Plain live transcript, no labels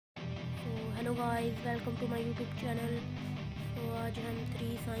Hello guys, welcome to my YouTube channel. तो आज हम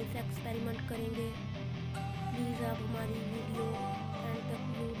 3 साइंस एक्सपेरिमेंट करेंगे। प्लीज़ आप हमारी वीडियो एंड तक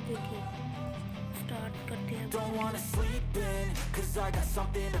जरूर देखें। स्टार्ट करते हैं। Don't wanna sleep in, cause I got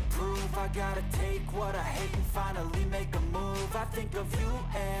something to prove. I gotta take what I hate and finally make a move. I think of you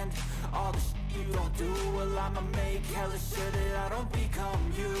and all the shit you don't do. Well, I'ma make hella sure that I don't become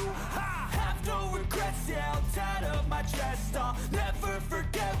you. I have no regrets, yeah, I'll tie up my chest. I'll never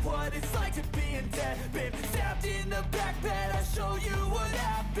forget what it's like to be in debt. Been stabbed in the back bed, I'll show you what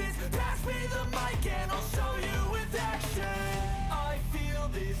happens. Pass me the mic and I'll show you with action. I feel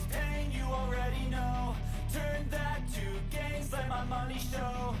this pain, you already know. Turn that to gains, let my money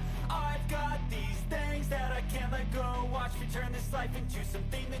show. I've got these things that I can't let go. Watch me turn this life into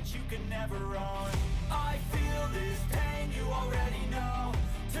something that you can never own. I feel this pain, you already know.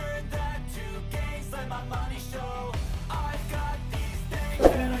 Turn that to gains, let my money show. I've got these things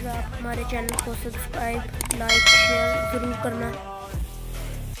that I please आप can't let हमारे go. Channel को subscribe, like, share ज़रूर करना।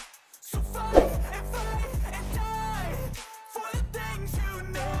 So fight and fight and die for the things you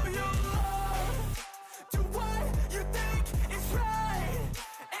know you love. Do what you think is right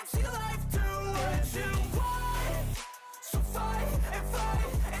and see life do what you want. So fight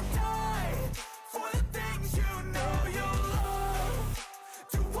and die for the things you know you love.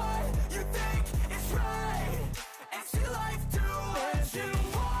 Do what you think is right and see life do what you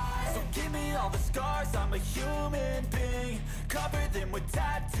want. So give me all the scars, I'm a human being. Cover them with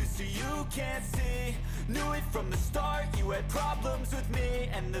tattoos so you can't see. Knew it from the start, you had problems with me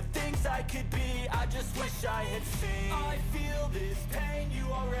and the things I could be, I just wish I had seen. I feel this pain,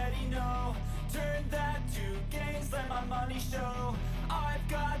 you already know. Turn that to gains, let my money show. I've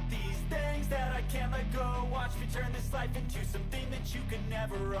got these things that I can't let go. Watch me turn this life into something that you could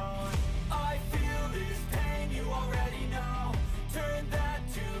never own. I feel this pain, you already know. Turn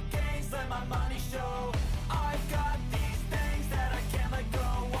that to gains, let my money show. I've got these things that I can't let go.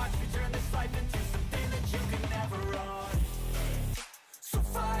 Watch me turn this life into something that you can never own. So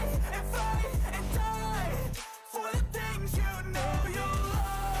fight and die for the things you know you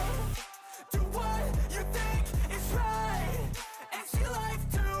love. Do what you think is right and see life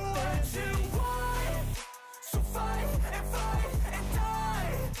do what you want. So fight and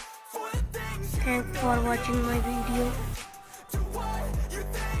die for the things you Thanks for watching my video.